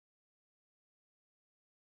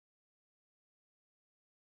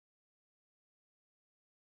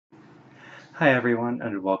Hi everyone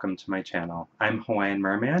and welcome to my channel. I'm Hawaiian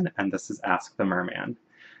Merman and this is Ask the Merman.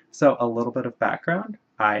 So a little bit of background.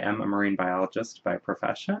 I am a marine biologist by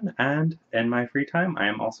profession and in my free time I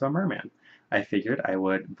am also a merman. I figured I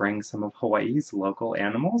would bring some of Hawaii's local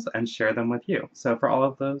animals and share them with you. So for all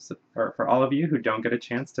of you who don't get a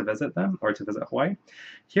chance to visit them or to visit Hawaii,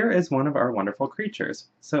 here is one of our wonderful creatures.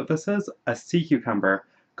 So this is a sea cucumber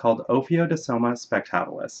called Ophiodesoma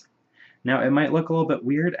spectabilis. Now, it might look a little bit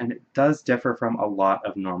weird, and it does differ from a lot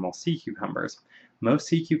of normal sea cucumbers. Most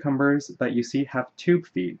sea cucumbers that you see have tube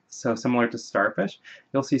feet, so similar to starfish,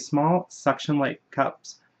 you'll see small suction-like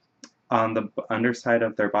cups on the underside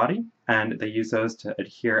of their body, and they use those to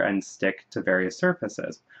adhere and stick to various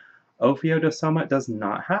surfaces. Ophiodesoma does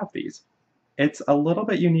not have these. It's a little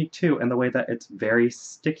bit unique too in the way that it's very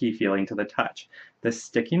sticky feeling to the touch. This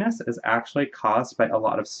stickiness is actually caused by a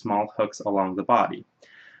lot of small hooks along the body.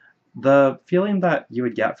 The feeling that you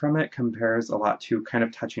would get from it compares a lot to kind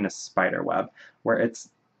of touching a spider web, where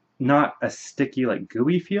it's not a sticky, like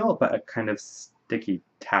gooey feel, but a kind of sticky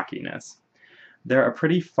tackiness. They're a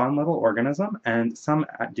pretty fun little organism, and some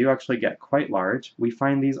do actually get quite large. We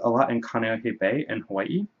find these a lot in Kaneohe Bay in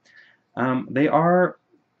Hawaii. They are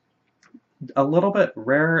a little bit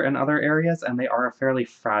rarer in other areas, and they are a fairly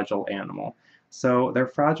fragile animal. So they're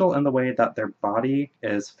fragile in the way that their body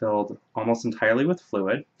is filled almost entirely with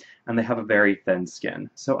fluid, and they have a very thin skin.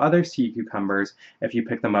 So other sea cucumbers, if you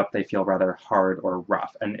pick them up, they feel rather hard or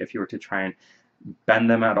rough, and if you were to try and bend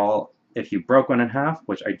them at all, if you broke one in half,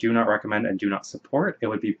 which I do not recommend and do not support, it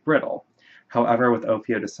would be brittle. However, with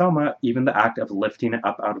Ophiodesoma, even the act of lifting it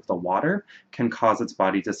up out of the water can cause its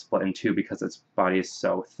body to split in two because its body is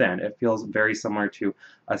so thin. It feels very similar to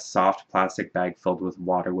a soft plastic bag filled with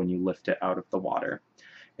water when you lift it out of the water.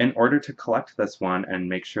 In order to collect this one and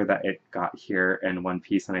make sure that it got here in one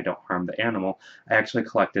piece and I don't harm the animal, I actually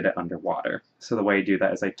collected it underwater. So the way I do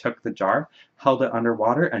that is I took the jar, held it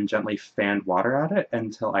underwater, and gently fanned water at it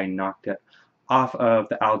until I knocked it off of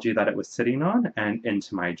the algae that it was sitting on and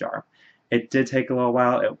into my jar. It did take a little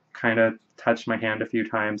while. It kind of touched my hand a few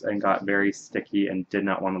times and got very sticky and did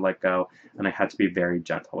not want to let go, and I had to be very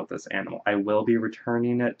gentle with this animal. I will be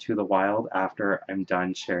returning it to the wild after I'm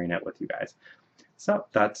done sharing it with you guys. So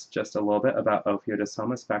that's just a little bit about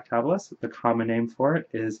Ophiodesoma spectabilis. The common name for it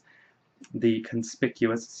is the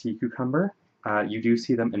conspicuous sea cucumber. You do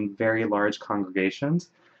see them in very large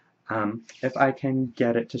congregations. If I can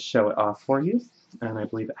get it to show it off for you, and I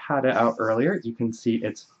believe it had it out earlier, you can see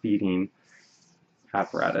its feeding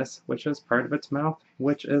apparatus, which is part of its mouth,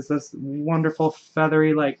 which is this wonderful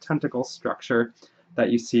feathery-like tentacle structure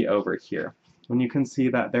that you see over here. When you can see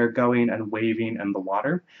that they're going and waving in the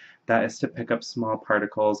water, that is to pick up small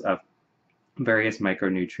particles of various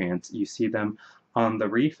micronutrients. You see them on the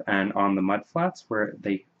reef and on the mudflats where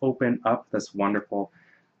they open up this wonderful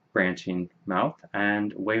branching mouth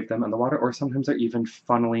and wave them in the water, or sometimes they're even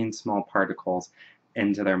funneling small particles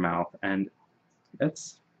into their mouth. And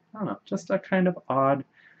it's, I don't know, just a kind of odd,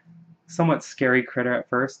 somewhat scary critter at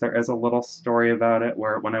first. There is a little story about it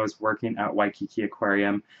where when I was working at Waikiki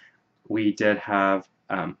Aquarium, we did have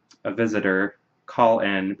a visitor call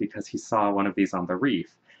in because he saw one of these on the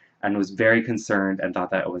reef and was very concerned and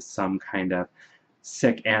thought that it was some kind of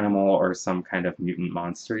sick animal or some kind of mutant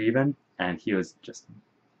monster even, and he was just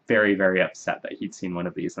very, very upset that he'd seen one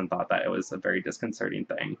of these and thought that it was a very disconcerting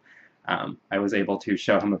thing. I was able to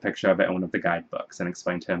show him a picture of it in one of the guidebooks and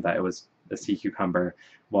explain to him that it was a sea cucumber.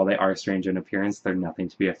 While they are strange in appearance, they're nothing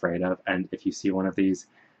to be afraid of, and if you see one of these,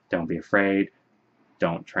 don't be afraid.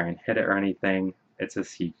 Don't try and hit it or anything. It's a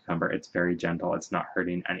sea cucumber. It's very gentle. It's not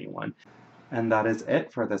hurting anyone. And that is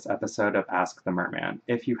it for this episode of Ask the Merman.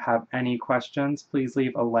 If you have any questions, please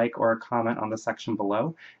leave a like or a comment on the section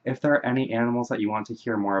below. If there are any animals that you want to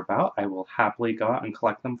hear more about, I will happily go out and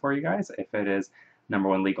collect them for you guys if it is, number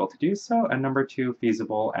one, legal to do so, and number two,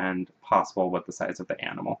 feasible and possible with the size of the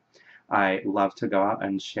animal. I love to go out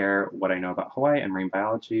and share what I know about Hawaii and marine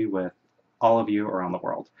biology with all of you around the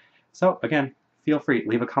world. So again, feel free,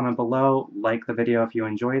 leave a comment below, like the video if you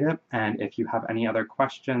enjoyed it, and if you have any other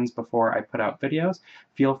questions before I put out videos,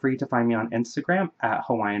 feel free to find me on Instagram at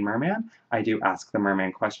Hawaiian Merman. I do ask the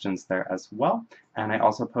merman questions there as well, and I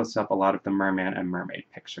also post up a lot of the merman and mermaid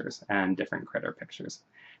pictures and different critter pictures.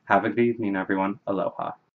 Have a good evening, everyone.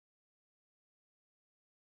 Aloha.